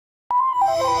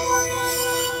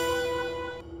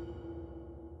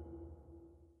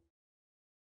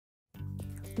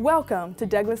Welcome to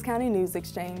Douglas County News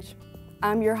Exchange.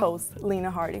 I'm your host, Lena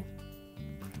Hardy.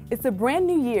 It's a brand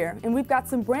new year and we've got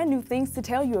some brand new things to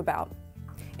tell you about,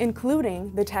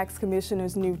 including the Tax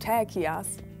Commissioner's new tag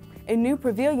kiosk, a new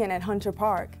pavilion at Hunter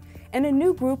Park, and a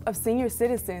new group of senior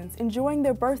citizens enjoying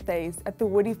their birthdays at the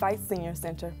Woody Fight Senior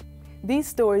Center. These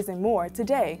stories and more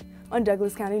today on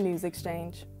Douglas County News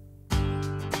Exchange.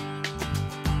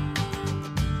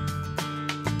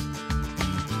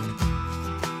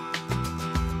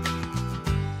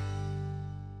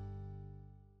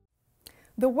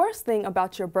 The worst thing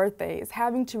about your birthday is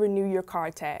having to renew your car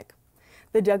tag.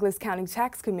 The Douglas County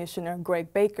Tax Commissioner,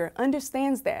 Greg Baker,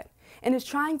 understands that and is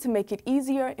trying to make it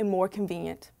easier and more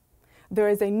convenient. There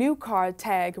is a new car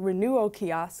tag renewal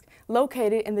kiosk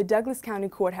located in the Douglas County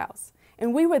Courthouse,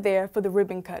 and we were there for the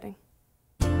ribbon cutting.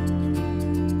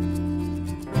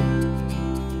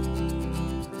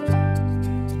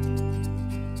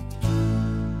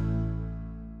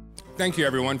 Thank you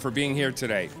everyone for being here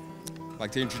today. I'd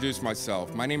like to introduce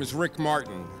myself. My name is Rick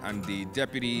Martin. I'm the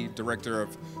Deputy Director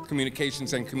of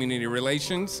Communications and Community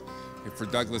Relations for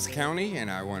Douglas County, and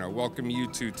I want to welcome you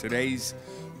to today's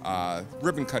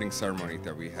ribbon cutting ceremony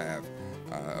that we have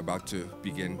about to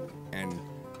begin and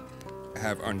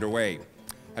have underway.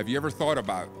 Have you ever thought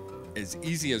about as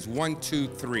easy as 1, 2,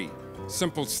 3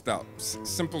 simple steps,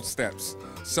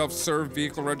 self-serve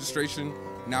vehicle registration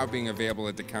now being available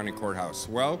at the county courthouse?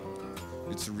 Well,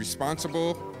 it's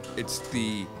responsible. It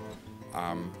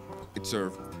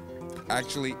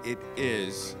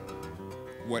is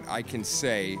what I can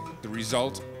say the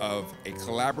result of a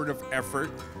collaborative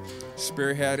effort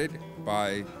spearheaded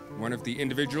by one of the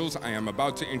individuals I am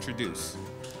about to introduce,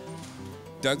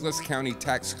 Douglas County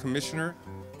Tax Commissioner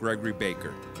Gregory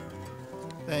Baker.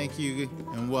 Thank you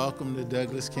and welcome to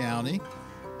Douglas County.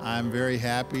 I'm very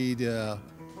happy to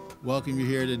welcome you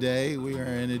here today. We are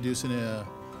introducing a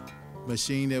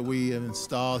machine that we have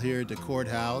installed here at the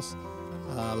courthouse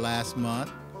last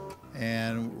month,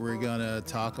 and we're going to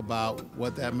talk about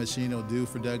what that machine will do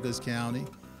for Douglas County.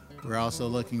 We're also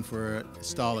looking for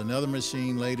install another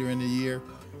machine later in the year.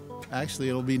 Actually,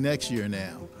 it'll be next year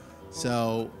now.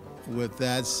 So with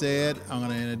that said, I'm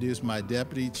going to introduce my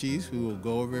deputy chiefs who will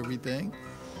go over everything.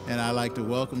 And I'd like to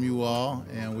welcome you all,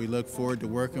 and we look forward to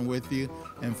working with you.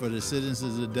 And for the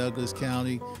citizens of Douglas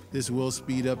County, this will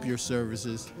speed up your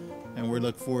services, and we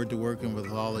look forward to working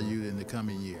with all of you in the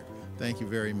coming year. Thank you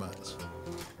very much.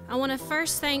 I want to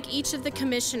first thank each of the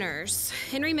commissioners,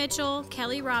 Henry Mitchell,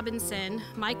 Kelly Robinson,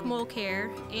 Mike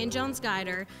Mulcair, Ann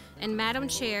Jones-Guider, and Madam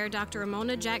Chair, Dr.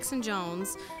 Ramona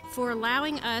Jackson-Jones, for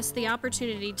allowing us the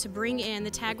opportunity to bring in the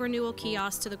tag renewal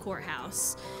kiosk to the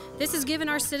courthouse. This has given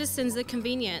our citizens the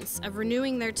convenience of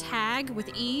renewing their tag with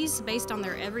ease based on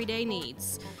their everyday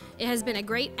needs. It has been a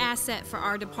great asset for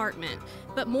our department,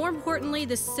 but more importantly,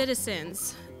 the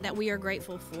citizens that we are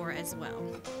grateful for as well.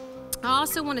 I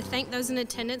also want to thank those in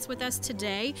attendance with us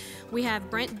today. We have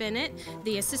Brent Bennett,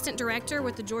 the Assistant Director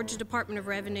with the Georgia Department of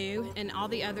Revenue, and all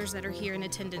the others that are here in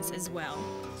attendance as well.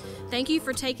 Thank you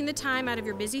for taking the time out of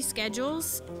your busy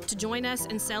schedules to join us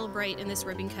and celebrate in this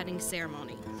ribbon cutting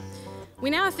ceremony.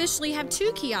 We now officially have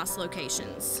 2 kiosk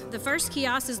locations. The first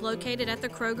kiosk is located at the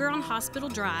Kroger on Hospital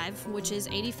Drive, which is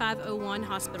 8501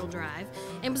 Hospital Drive,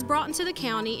 and was brought into the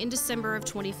county in December of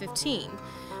 2015.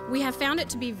 We have found it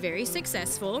to be very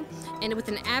successful, and with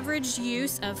an average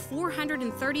use of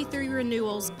 433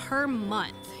 renewals per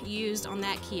month used on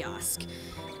that kiosk.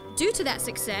 Due to that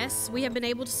success, we have been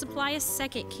able to supply a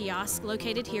second kiosk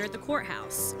located here at the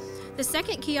courthouse. The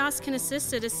second kiosk can assist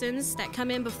citizens that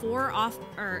come in before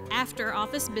or after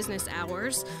office business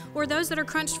hours, or those that are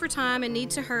crunched for time and need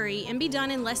to hurry and be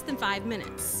done in less than 5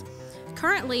 minutes.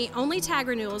 Currently, only tag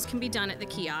renewals can be done at the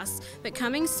kiosk, but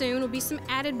coming soon will be some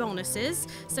added bonuses,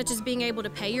 such as being able to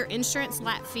pay your insurance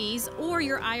lap fees or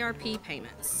your IRP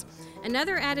payments.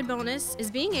 Another added bonus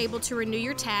is being able to renew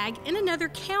your tag in another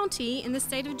county in the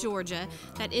state of Georgia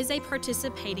that is a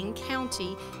participating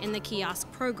county in the kiosk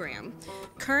program.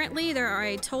 Currently, there are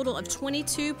a total of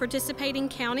 22 participating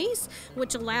counties,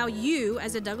 which allow you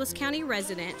as a Douglas County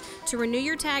resident to renew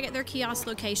your tag at their kiosk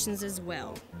locations as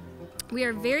well. We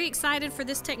are very excited for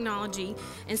this technology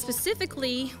and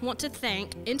specifically want to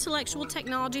thank Intellectual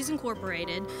Technologies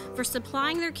Incorporated for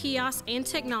supplying their kiosks and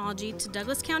technology to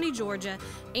Douglas County, Georgia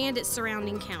and its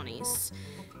surrounding counties.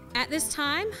 At this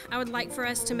time, I would like for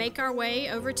us to make our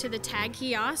way over to the tag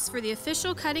kiosk for the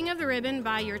official cutting of the ribbon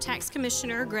by your Tax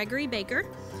Commissioner, Gregory Baker.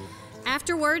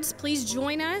 Afterwards, please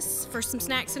join us for some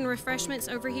snacks and refreshments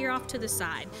over here off to the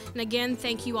side. And again,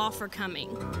 thank you all for coming.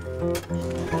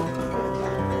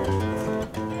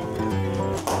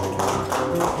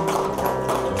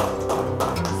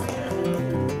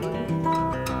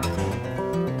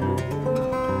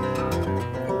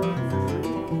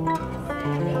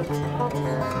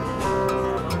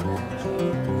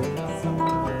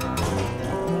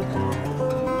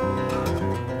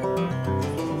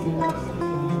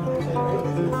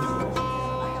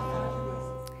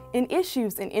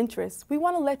 issues and interests, we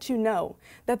want to let you know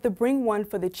that the Bring One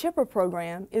for the Chipper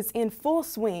program is in full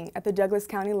swing at the Douglas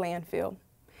County landfill.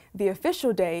 The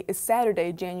official day is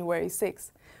Saturday, January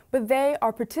 6th, but they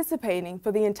are participating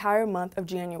for the entire month of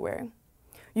January.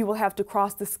 You will have to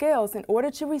cross the scales in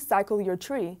order to recycle your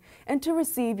tree and to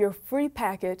receive your free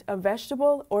packet of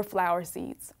vegetable or flower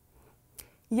seeds.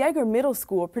 Yeager Middle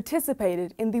School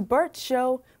participated in the Burt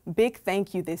Show Big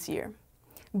Thank You this year.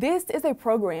 This is a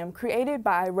program created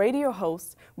by radio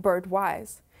host Burt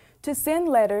Wise to send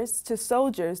letters to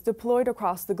soldiers deployed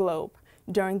across the globe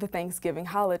during the Thanksgiving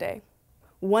holiday.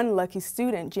 One lucky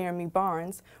student, Jeremy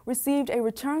Barnes, received a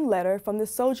return letter from the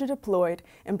soldier deployed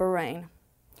in Bahrain.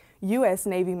 U.S.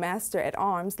 Navy Master at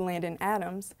Arms Landon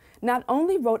Adams not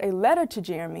only wrote a letter to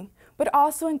Jeremy, but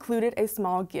also included a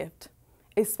small gift,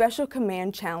 a special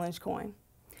command challenge coin.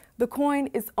 The coin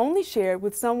is only shared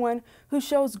with someone who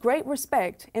shows great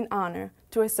respect and honor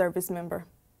to a service member.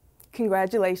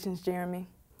 Congratulations, Jeremy.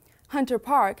 Hunter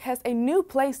Park has a new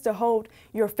place to hold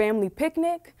your family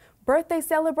picnic, birthday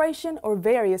celebration, or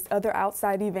various other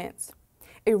outside events.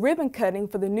 A ribbon cutting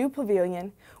for the new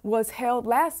pavilion was held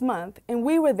last month, and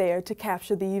we were there to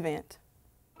capture the event.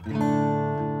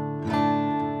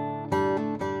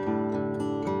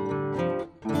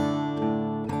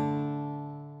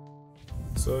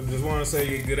 So just want to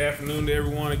say good afternoon to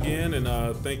everyone again,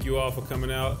 and thank you all for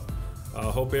coming out.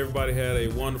 Hope everybody had a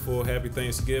wonderful, happy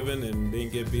Thanksgiving and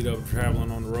didn't get beat up traveling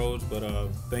on the roads, but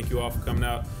thank you all for coming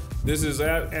out. This is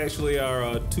actually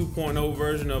our 2.0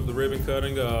 version of the ribbon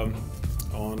cutting.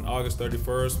 On August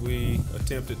 31st, we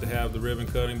attempted to have the ribbon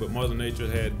cutting, but Mother Nature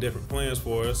had different plans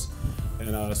for us.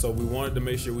 And so we wanted to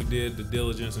make sure we did the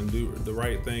diligence and do the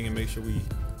right thing and make sure we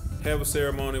have a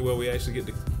ceremony where we actually get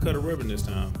to cut a ribbon this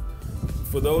time.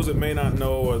 For those that may not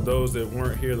know, or those that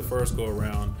weren't here the first go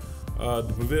around,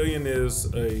 the pavilion is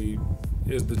the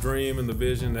dream and the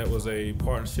vision that was a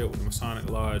partnership with the Masonic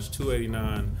Lodge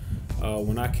 289.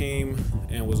 When I came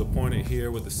and was appointed here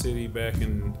with the city back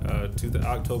in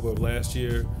October of last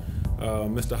year,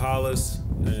 Mr. Hollis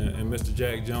and Mr.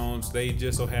 Jack Jones, they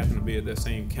just so happened to be at that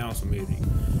same council meeting.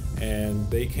 And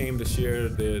they came to share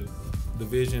that the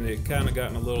vision had kind of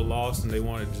gotten a little lost and they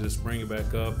wanted to just bring it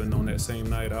back up. And on that same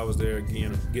night, I was there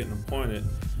again getting appointed.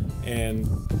 And,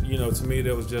 you know, to me,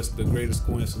 that was just the greatest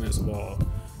coincidence of all.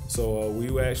 So we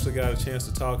actually got a chance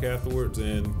to talk afterwards,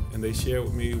 and they shared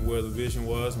with me where the vision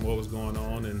was and what was going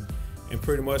on, and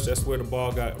pretty much that's where the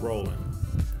ball got rolling.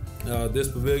 This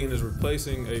pavilion is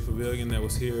replacing a pavilion that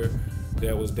was here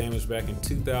that was damaged back in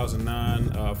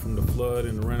 2009 from the flood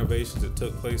and the renovations that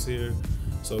took place here.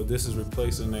 So this is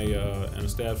replacing an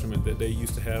establishment that they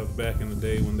used to have back in the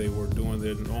day when they were doing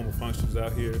their normal functions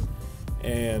out here.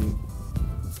 And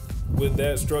with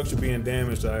that structure being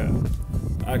damaged,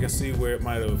 I can see where it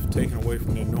might have taken away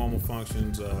from their normal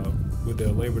functions with their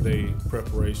Labor Day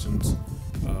preparations,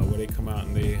 where they come out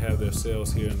and they have their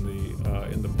sales here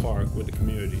in the park with the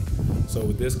community. So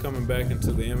with this coming back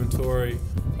into the inventory,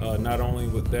 not only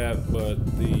with that, but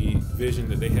the vision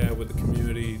that they have with the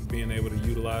community, being able to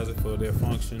utilize it for their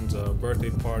functions, birthday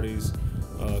parties,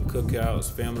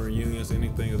 cookouts, family reunions,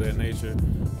 anything of that nature.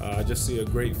 I just see a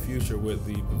great future with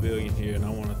the pavilion here, and I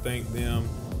want to thank them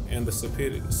and the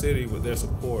city with their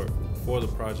support for the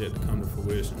project to come to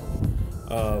fruition.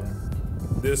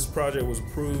 This project was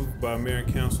approved by Mayor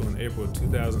and Council in April of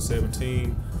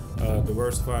 2017.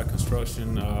 Diversified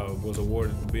Construction was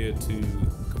awarded the bid to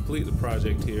complete the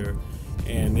project here,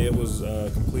 and it was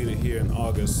completed here in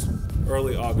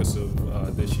early August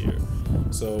of this year.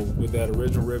 So with that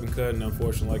original ribbon cutting,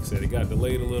 unfortunately, like I said, it got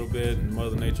delayed a little bit and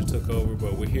Mother Nature took over,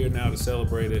 but we're here now to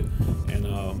celebrate it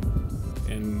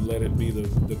and let it be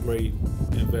the great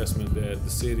investment that the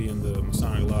city and the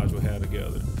Masonic Lodge will have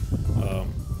together.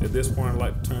 At this point, I'd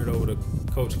like to turn it over to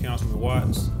Coach Councilman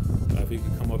Watts, if he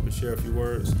could come up and share a few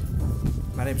words.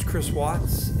 My name is Chris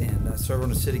Watts, and I serve on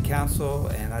the City Council,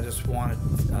 and I just wanted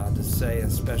to say a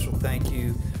special thank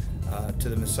you to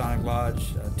the Masonic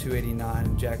Lodge 289,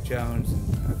 and Jack Jones,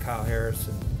 and Kyle Harris,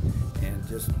 and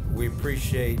just we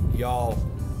appreciate y'all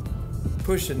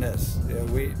pushing this.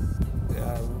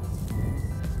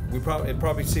 It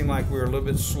probably seemed like we were a little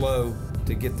bit slow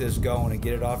to get this going and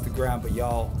get it off the ground, but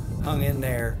y'all hung in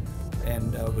there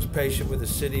and was patient with the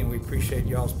city, and we appreciate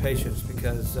y'all's patience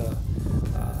because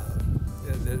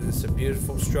it's a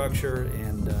beautiful structure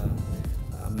and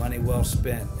money well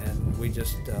spent. And we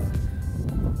just,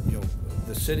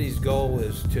 the city's goal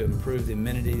is to improve the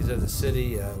amenities of the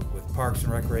city, with Parks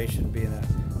and Recreation being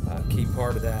a key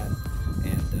part of that.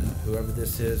 And whoever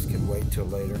this is can wait till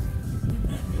later.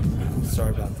 Sorry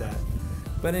about that.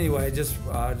 But anyway, just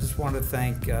want to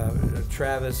thank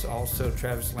Travis, also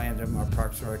Travis Landon, our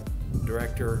Parks and Rec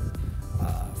director,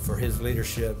 for his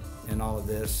leadership in all of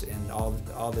this, and all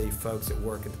the folks that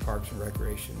work at the Parks and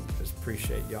Recreation. Just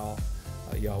appreciate y'all.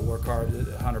 Y'all work hard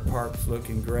at Hunter Park's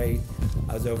looking great.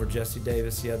 I was over Jesse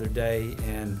Davis the other day,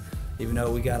 and even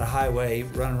though we got a highway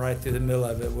running right through the middle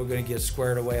of it, we're going to get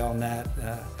squared away on that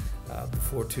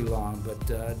before too long.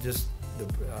 But just the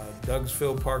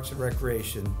Douglasville Parks and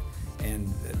Recreation and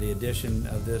the addition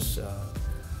of this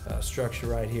structure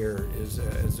right here is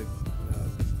a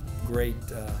great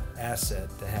asset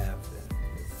to have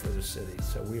for the city.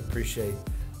 So we appreciate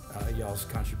y'all's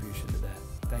contribution to that.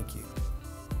 Thank you.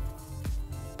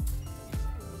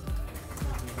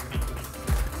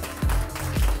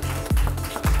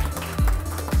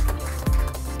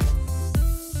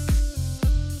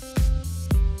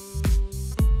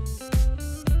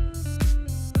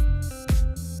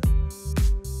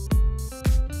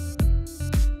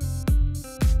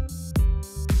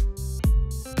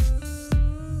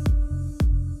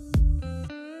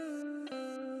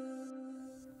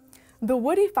 The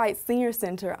Woody Fight Senior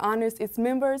Center honors its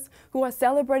members who are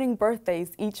celebrating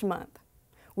birthdays each month.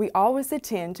 We always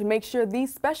attend to make sure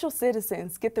these special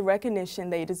citizens get the recognition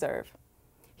they deserve.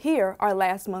 Here are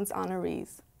last month's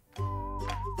honorees.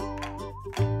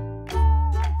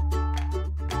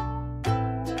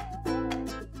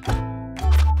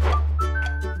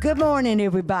 Good morning,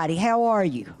 everybody. How are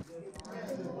you?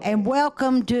 And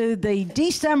welcome to the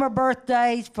December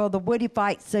birthdays for the Woody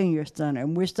Fight Senior Center.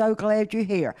 And we're so glad you're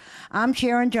here. I'm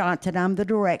Sharon Johnson. I'm the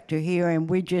director here, and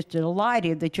we're just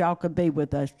delighted that y'all could be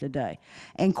with us today.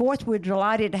 And of course, we're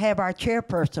delighted to have our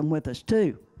chairperson with us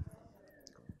too.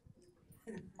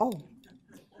 Oh,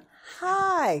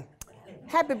 hi.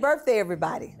 Happy birthday,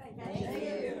 everybody. Thank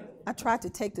you. I tried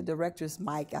to take the director's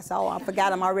mic. I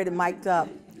forgot I'm already mic'd up.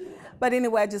 But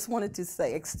anyway, I just wanted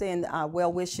to extend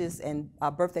well wishes and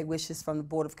birthday wishes from the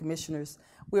Board of Commissioners.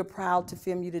 We're proud to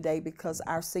film you today because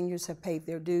our seniors have paid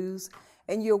their dues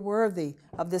and you're worthy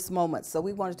of this moment. So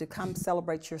we wanted to come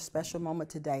celebrate your special moment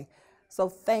today. So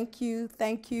thank you,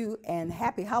 and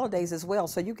happy holidays as well.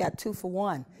 So you got 2 for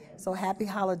 1. So happy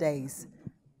holidays.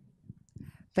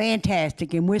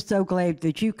 Fantastic, and we're so glad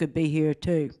that you could be here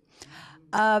too.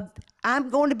 I'm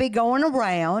going to be going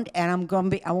around, and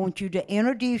I want you to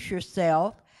introduce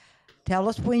yourself. Tell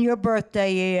us when your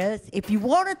birthday is. If you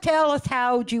want to tell us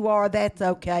how old you are, that's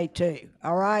okay too,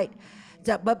 all right?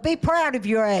 So, but be proud of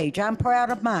your age. I'm proud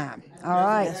of mine, all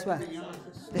right? That's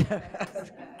right.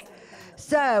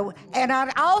 So, and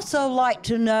I'd also like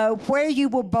to know where you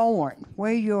were born,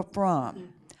 where you're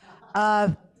from.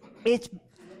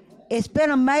 It's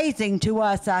been amazing to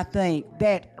us, I think,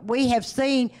 that we have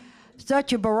seen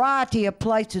such a variety of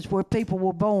places where people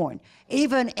were born,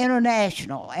 even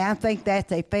international. And I think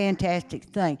that's a fantastic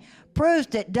thing. Proves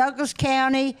that Douglas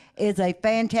County is a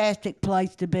fantastic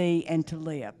place to be and to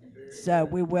live. So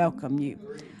we welcome you.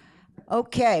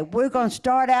 Okay, we're going to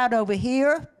start out over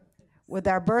here with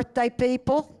our birthday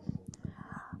people.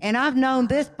 And I've known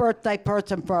this birthday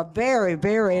person for a very,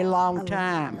 very long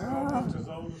time.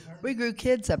 We grew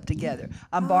kids up together.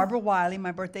 I'm Barbara Wiley.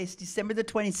 My birthday is December the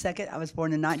 22nd. I was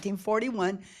born in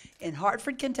 1941 in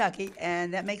Hartford, Kentucky,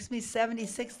 and that makes me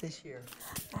 76 this year.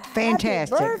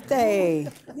 Fantastic. Happy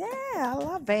birthday. Yeah, I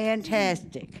love it.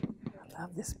 Fantastic. I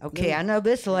love this. Okay, I know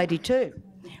this lady too.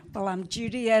 Well, I'm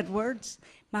Judy Edwards.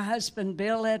 My husband,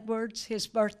 Bill Edwards, his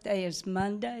birthday is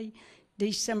Monday,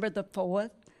 December the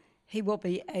 4th. He will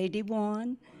be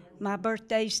 81. My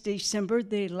birthday's December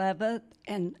the 11th,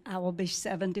 and I will be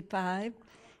 75.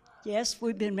 Yes,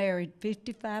 we've been married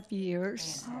 55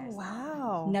 years. Oh,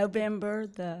 wow. November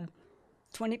the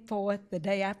 24th, the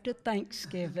day after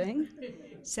Thanksgiving.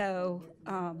 So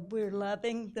we're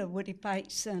loving the Woody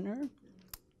Fight Center.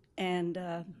 And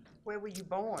Where were you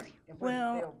born? And where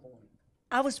well, was Bill born?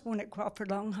 I was born at Crawford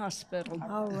Long Hospital,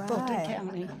 Fulton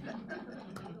County.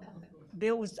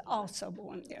 Bill was also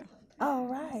born there. All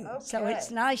right. Okay. So it's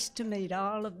nice to meet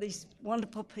all of these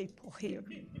wonderful people here.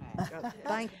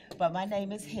 Thank But my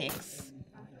name is Hicks.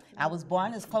 I was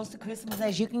born as close to Christmas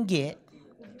as you can get.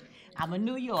 I'm a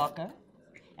New Yorker,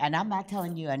 and I'm not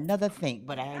telling you another thing,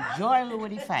 but I enjoy the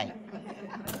Woody Fight.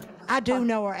 I do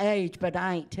know her age, but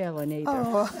I ain't telling either.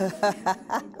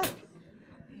 Oh.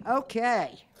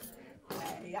 Okay.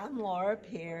 Hey, I'm Laura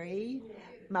Perry.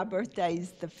 My birthday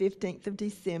is the 15th of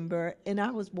December, and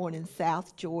I was born in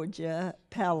South Georgia,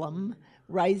 Pelham,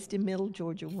 raised in Middle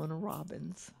Georgia, Warner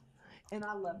Robins. And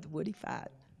I love the Woody Fight.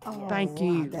 Oh, Thank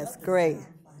you. That's great.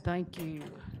 Thank you.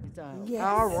 So, Yes.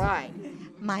 all right.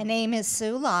 My name is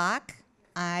Sue Locke.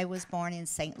 I was born in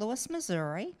St. Louis,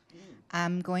 Missouri.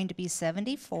 I'm going to be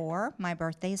 74. My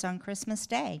birthday's on Christmas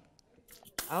Day.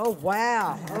 Oh,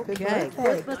 wow. Okay.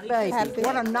 Christmas baby.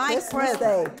 What a nice Christmas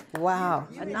present. Day. Wow.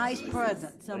 A nice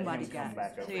present somebody got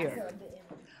here.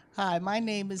 Hi, my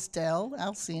name is Del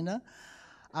Alcina.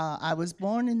 I was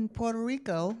born in Puerto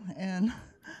Rico, and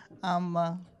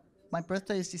my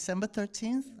birthday is December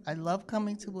 13th. I love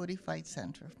coming to Woody Fight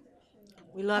Center.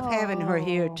 We love having her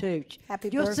here, too. Happy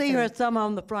You'll birthday. see her some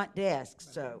on the front desk,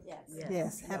 so.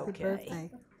 Yes, happy birthday.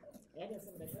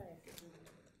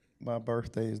 My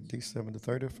birthday is December the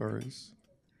 31st.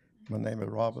 My name is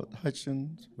Robert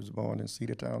Hutchins, was born in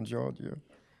Cedartown, Georgia,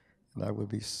 and I will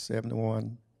be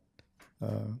 71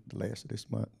 the last of this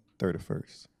month,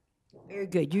 31st. Very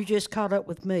good. You just caught up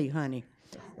with me, honey.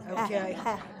 Okay.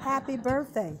 Happy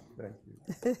birthday. Thank you.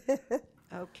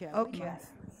 Okay.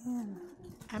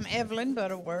 I'm Evelyn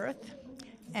Butterworth,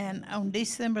 and on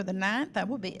December the 9th, I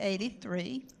will be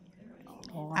 83.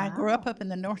 Wow. I grew up in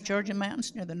the North Georgia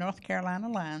mountains near the North Carolina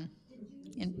line,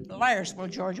 in Blairsville,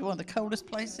 Georgia, one of the coldest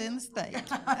places in the state.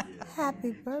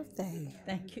 Happy birthday.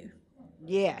 Thank you.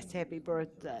 Yes, happy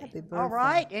birthday. Happy birthday. All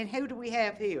right, and who do we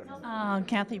have here?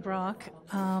 Kathy Brock.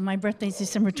 My birthday's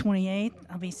December 28th.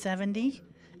 I'll be 70,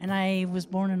 and I was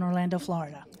born in Orlando,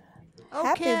 Florida.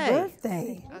 Happy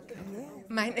birthday.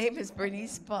 My name is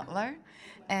Bernice Butler,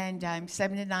 and I'm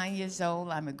 79 years old.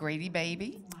 I'm a Grady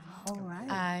baby. All right.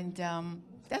 And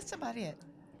that's about it.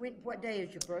 What day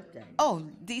is your birthday? Oh,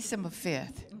 December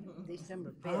 5th.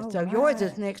 December 5th. So yours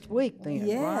is next week then,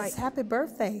 Yes, right? happy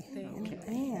birthday in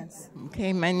advance.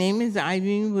 Okay, my name is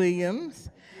Irene Williams,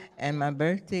 and my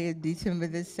birthday is December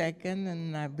the 2nd,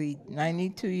 and I'll be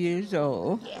 92 years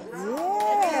old.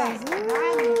 Yes.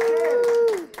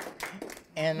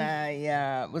 And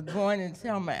I was born in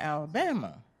Selma,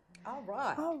 Alabama. All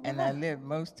right. And I lived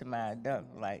most of my adult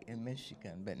life in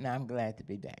Michigan, but now I'm glad to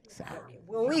be back south.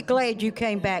 Well, we're glad you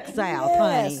came back south, Yes,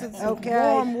 honey. it's Okay.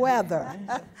 warm weather.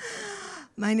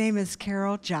 My name is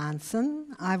Carol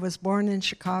Johnson. I was born in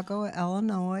Chicago,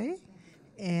 Illinois,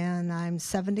 and I'm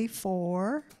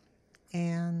 74,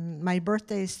 and my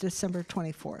birthday is December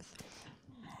 24th.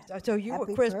 So you Happy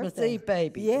were Christmas birthday. Eve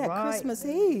baby, Yeah, right? Christmas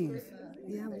Eve.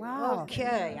 Yeah, wow.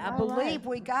 Okay, I All believe right.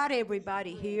 we got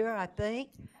everybody here, I think.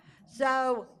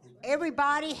 So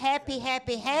everybody, happy,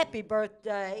 happy, happy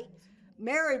birthday.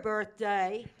 Merry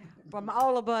birthday from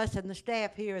all of us and the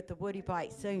staff here at the Woody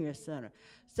Fight Senior Center.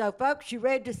 So folks, you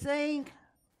ready to sing?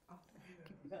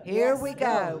 Here Yes, we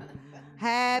go.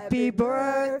 Happy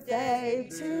birthday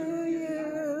to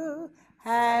you.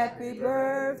 Happy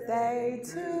birthday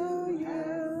to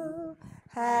you.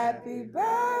 Happy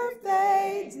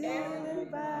birthday, dear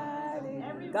buddy.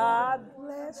 God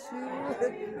bless you.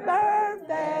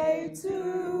 Birthday to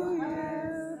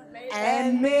you.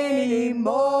 and many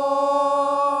more.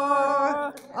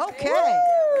 Okay.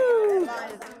 Woo!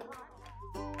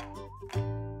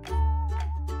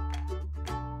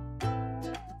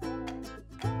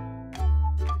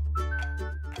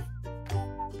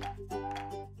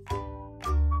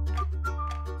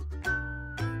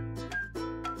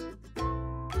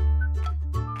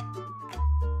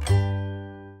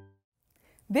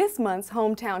 This month's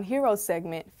Hometown Heroes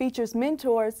segment features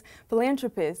mentors,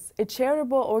 philanthropists, a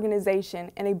charitable organization,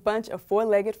 and a bunch of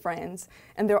four-legged friends,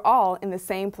 and they're all in the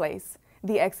same place,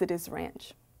 the Exodus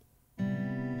Ranch.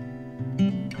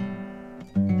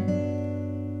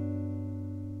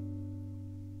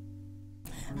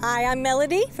 Hi, I'm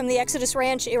Melody from the Exodus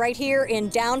Ranch right here in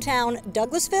downtown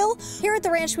Douglasville. Here at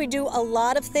the ranch we do a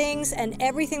lot of things, and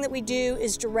everything that we do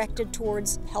is directed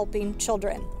towards helping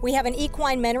children. We have an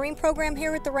equine mentoring program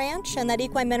here at the ranch, and that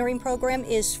equine mentoring program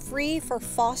is free for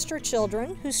foster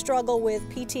children who struggle with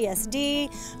PTSD,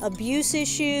 abuse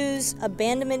issues,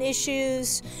 abandonment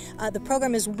issues. The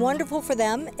program is wonderful for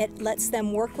them. It lets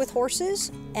them work with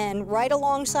horses and ride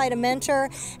alongside a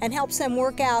mentor and helps them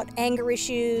work out anger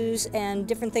issues and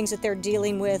different things that they're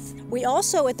dealing with. We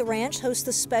also at the ranch host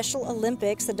the Special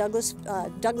Olympics, the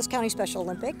Douglas County Special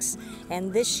Olympics,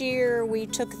 and this year we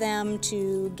took them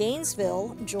to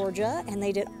Gainesville, Georgia, and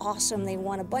they did awesome. They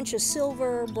won a bunch of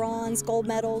silver, bronze, gold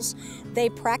medals. They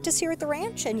practice here at the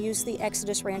ranch and use the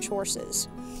Exodus Ranch horses.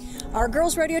 Our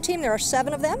girls rodeo team, there are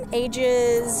 7 of them,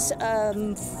 ages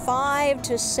 5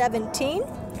 to 17.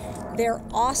 They're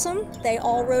awesome. They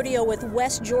all rodeo with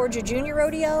West Georgia Junior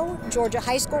Rodeo, Georgia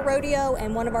High School Rodeo,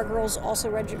 and one of our girls also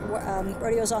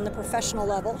rodeos on the professional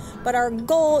level. But our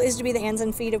goal is to be the hands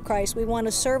and feet of Christ. We want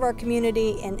to serve our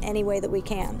community in any way that we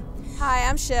can. Hi,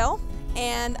 I'm Shell,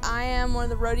 and I am one of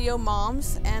the rodeo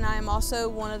moms, and I am also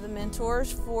one of the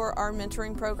mentors for our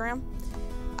mentoring program.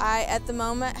 I, at the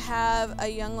moment, have a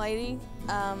young lady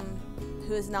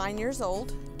who is 9 years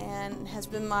old and has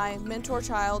been my mentor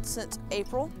child since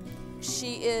April.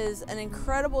 She is an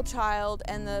incredible child,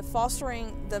 and the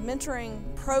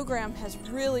mentoring program has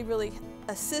really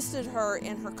assisted her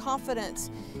in her confidence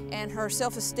and her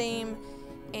self-esteem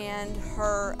and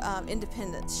her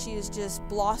independence. She has just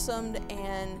blossomed,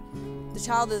 and the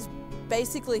child is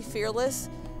basically fearless,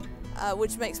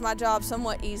 which makes my job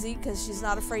somewhat easy because she's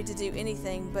not afraid to do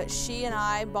anything. But she and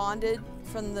I bonded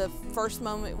from the first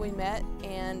moment we met,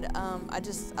 and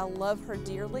I love her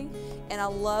dearly, and I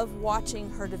love watching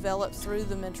her develop through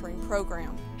the mentoring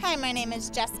program. Hi, my name is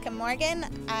Jessica Morgan.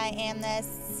 I am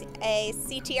a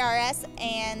CTRS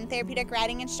and therapeutic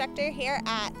riding instructor here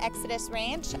at Exodus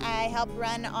Ranch. I help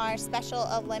run our Special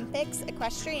Olympics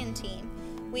equestrian team.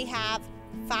 We have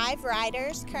 5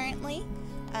 riders currently.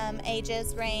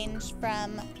 Ages range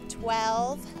from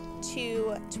 12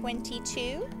 to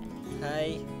 22.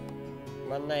 Hi,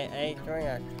 my name is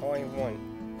Adrian, I'm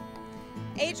 21.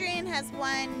 Adrian has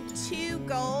won 2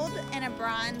 gold and a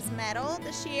bronze medal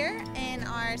this year in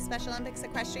our Special Olympics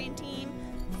equestrian team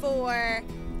for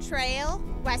trail,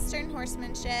 Western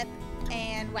horsemanship,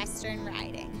 and Western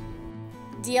riding.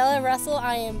 Deella Russell,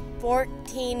 I am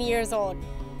 14 years old.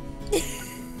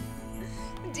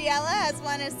 Deella has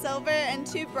won a silver and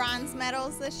 2 bronze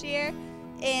medals this year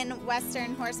in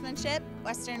Western horsemanship,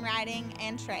 Western riding,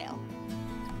 and trail.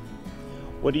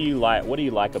 What do you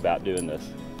like about doing this?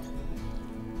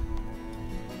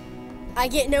 I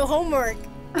get no homework.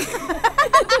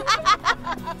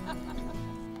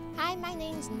 Hi, my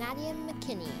name is Nadia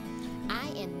McKinney. I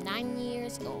am 9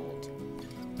 years old.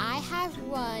 I have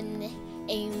won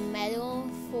a medal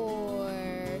for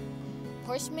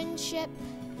horsemanship,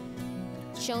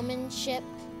 showmanship,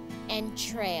 and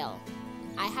trail.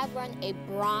 I have won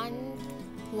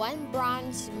 1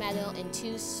 bronze medal and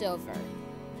 2 silver.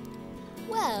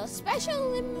 Well, Special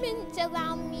Olympics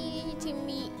allow me to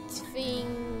meet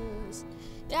things.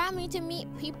 They allow me to meet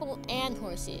people and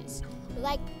horses.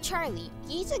 Like Charlie,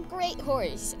 he's a great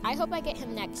horse. I hope I get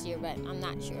him next year, but I'm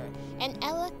not sure. And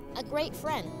Ella, a great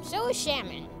friend. So is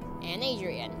Shaman and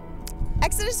Adrian.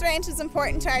 Exodus Ranch is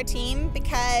important to our team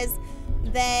because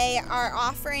they are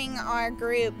offering our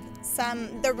group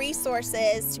the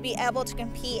resources to be able to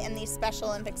compete in these Special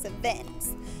Olympics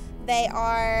events. They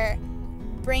are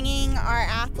bringing our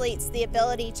athletes the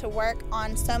ability to work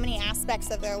on so many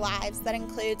aspects of their lives. That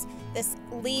includes this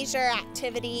leisure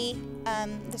activity,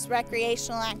 this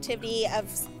recreational activity of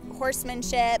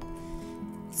horsemanship,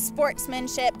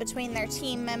 sportsmanship between their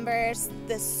team members,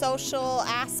 the social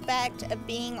aspect of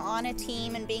being on a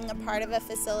team and being a part of a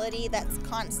facility that's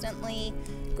constantly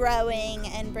growing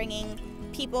and bringing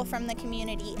people from the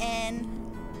community in.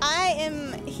 I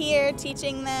am here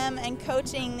teaching them and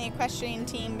coaching the equestrian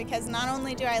team because not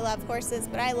only do I love horses,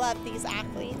 but I love these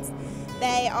athletes.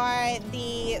 They are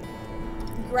the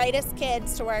greatest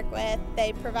kids to work with.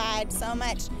 They provide so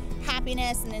much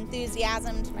happiness and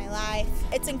enthusiasm to my life.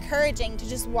 It's encouraging to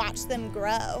just watch them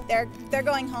grow. They're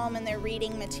going home and they're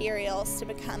reading materials to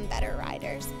become better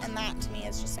riders, and that to me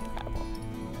is just incredible.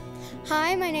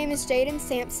 Hi, my name is Jaden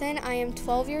Sampson. I am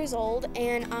 12 years old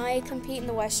and I compete in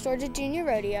the West Georgia Junior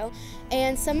Rodeo.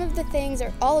 And some of the things,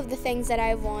 or all of the things that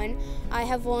I've won, I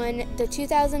have won the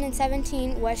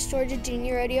 2017 West Georgia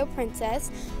Junior Rodeo Princess.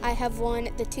 I have won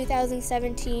the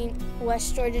 2017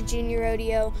 West Georgia Junior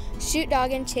Rodeo Shoot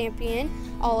Dogging Champion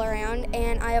all around.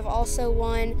 And I have also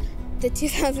won the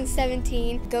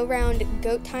 2017 Go-Round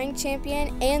Goat Tying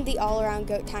Champion and the All-Around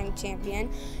Goat Tying Champion.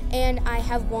 And I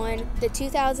have won the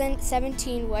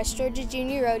 2017 West Georgia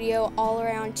Junior Rodeo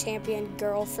All-Around Champion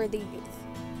Girl for the Youth.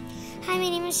 Hi, my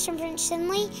name is Shimron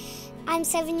Shinley. I'm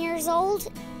 7 years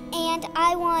old, and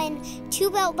I won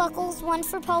 2 belt buckles, 1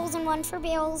 for poles and 1 for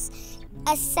barrels,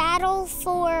 a saddle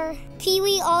for Pee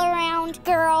Wee All-Around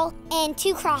Girl, and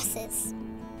 2 crosses.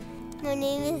 My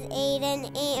name is Aiden,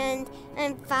 and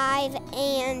I'm 5,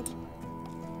 and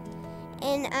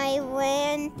I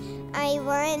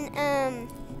won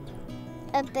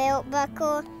a belt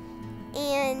buckle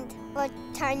and a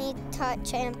tiny tot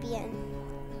champion.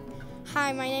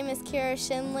 Hi, my name is Kira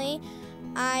Shinley.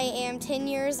 I am 10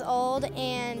 years old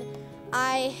and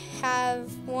I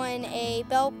have won a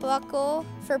belt buckle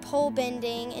for pole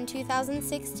bending in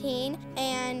 2016,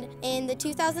 and in the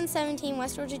 2017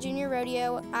 West Georgia Junior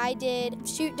Rodeo, I did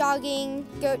shoot dogging,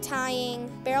 goat tying,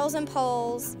 barrels and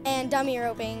poles, and dummy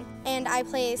roping, and I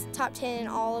placed top 10 in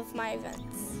all of my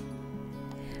events.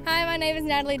 Hi, my name is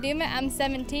Natalie Dumas. I'm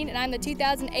 17, and I'm the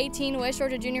 2018 West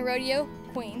Georgia Junior Rodeo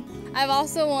Queen. I've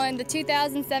also won the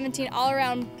 2017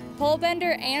 All-Around Pole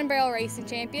Bender and Barrel Racing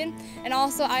Champion, and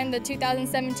also I'm the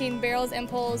 2017 Barrels and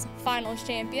Poles Finals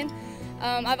Champion.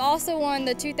 I've also won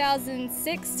the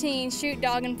 2016 Shoot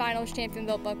Dog and Finals Champion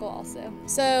Belt Buckle also.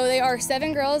 So there are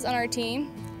 7 girls on our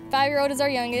team. 5-year-old is our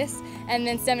youngest, and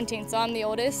then 17, so I'm the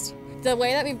oldest. The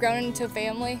way that we've grown into a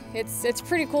family, it's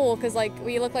pretty cool because like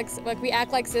we look like we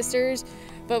act like sisters,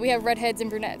 but we have redheads and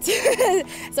brunettes.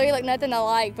 So we look nothing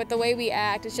alike, but the way we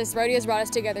act, it's just rodeo's brought us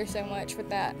together so much with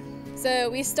that. So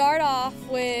we start off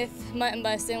with mutton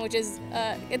busting, which is,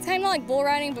 it's kind of like bull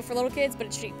riding, but for little kids, but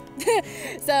it's sheep.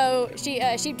 So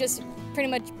sheep just pretty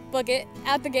much book it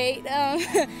out the gate.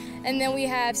 And then we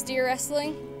have steer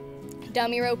wrestling,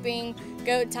 dummy roping,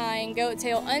 goat tying, goat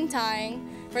tail untying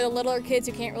for the littler kids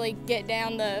who can't really get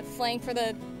down the flank for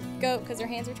the goat because their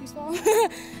hands are too small.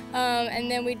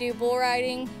 And then we do bull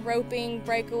riding, roping,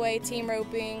 breakaway, team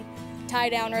roping, tie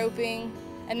down roping,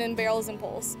 and then barrels and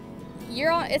poles.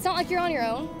 It's not like you're on your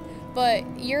own, but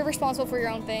you're responsible for your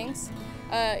own things.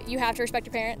 You have to respect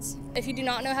your parents. If you do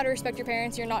not know how to respect your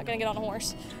parents, you're not gonna get on a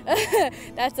horse.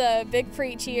 That's a big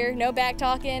preach here. No back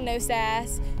talking, no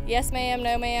sass. Yes ma'am,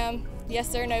 no ma'am. Yes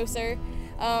sir, no sir.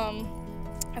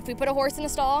 If we put a horse in a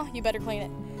stall, you better clean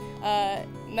it.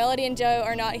 Melody and Joe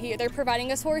are not here. They're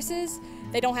providing us horses.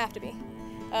 They don't have to be.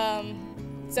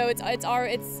 So it's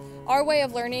our way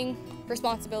of learning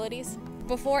responsibilities.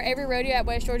 Before every rodeo at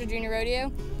West Georgia Junior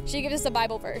Rodeo, she gives us a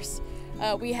Bible verse.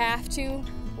 We have to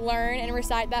learn and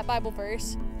recite that Bible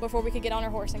verse before we could get on our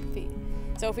horse and compete.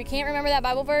 So if we can't remember that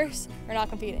Bible verse, we're not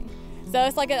competing. So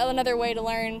it's like another way to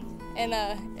learn and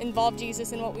involve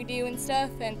Jesus in what we do and stuff,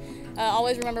 and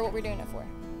always remember what we're doing it for.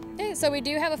 Yeah, so we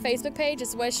do have a Facebook page.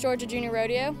 It's West Georgia Junior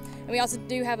Rodeo, and we also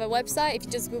do have a website. If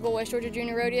you just Google West Georgia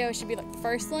Junior Rodeo, it should be like the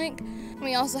first link. And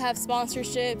we also have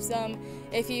sponsorships.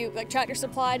 If you like Tractor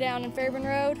Supply down in Fairburn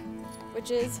Road,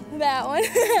 which is that one.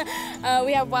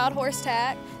 We have Wild Horse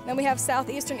Tack. Then we have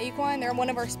Southeastern Equine. They're one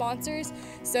of our sponsors.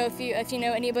 So if you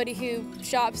know anybody who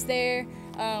shops there,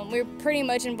 we're pretty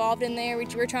much involved in there.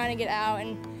 We're trying to get out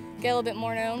and get a little bit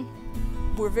more known.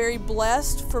 We're very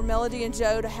blessed for Melody and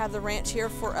Joe to have the ranch here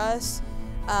for us.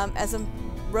 As a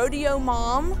rodeo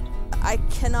mom, I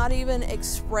cannot even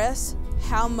express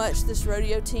how much this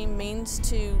rodeo team means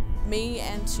to me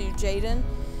and to Jaden.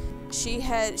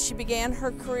 She began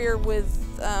her career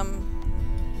with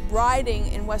riding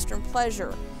in Western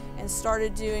Pleasure and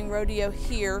started doing rodeo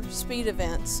here, speed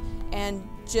events, and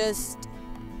just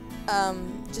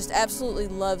absolutely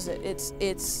loves it.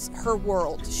 It's her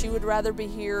world. She would rather be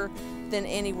here than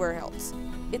anywhere else.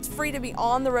 It's free to be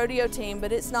on the rodeo team,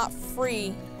 but it's not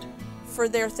free for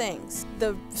their things.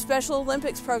 The Special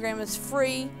Olympics program is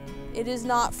free. It is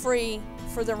not free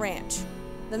for the ranch.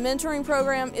 The mentoring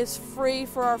program is free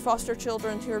for our foster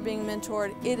children who are being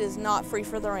mentored. It is not free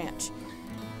for the ranch.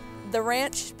 The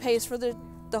ranch pays for the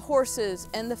horses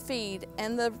and the feed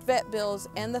and the vet bills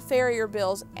and the farrier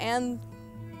bills and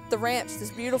the ranch,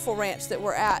 this beautiful ranch that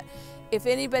we're at. If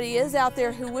anybody is out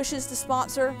there who wishes to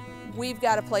sponsor, we've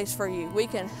got a place for you. We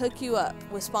can hook you up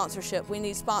with sponsorship. We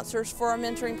need sponsors for our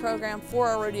mentoring program, for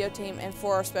our rodeo team, and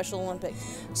for our Special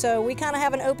Olympics. So we kind of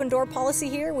have an open door policy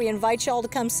here. We invite y'all to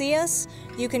come see us.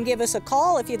 You can give us a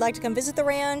call if you'd like to come visit the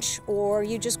ranch, or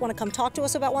you just want to come talk to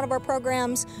us about one of our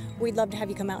programs. We'd love to have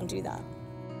you come out and do that.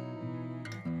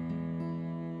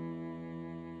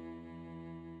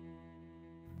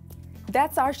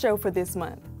 That's our show for this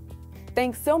month.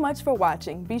 Thanks so much for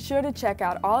watching. Be sure to check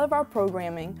out all of our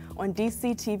programming on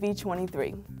DCTV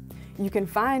 23. You can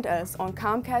find us on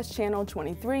Comcast Channel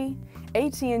 23,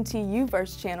 AT&T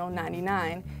UVerse Channel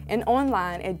 99, and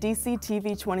online at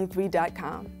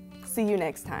DCTV23.com. See you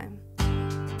next time.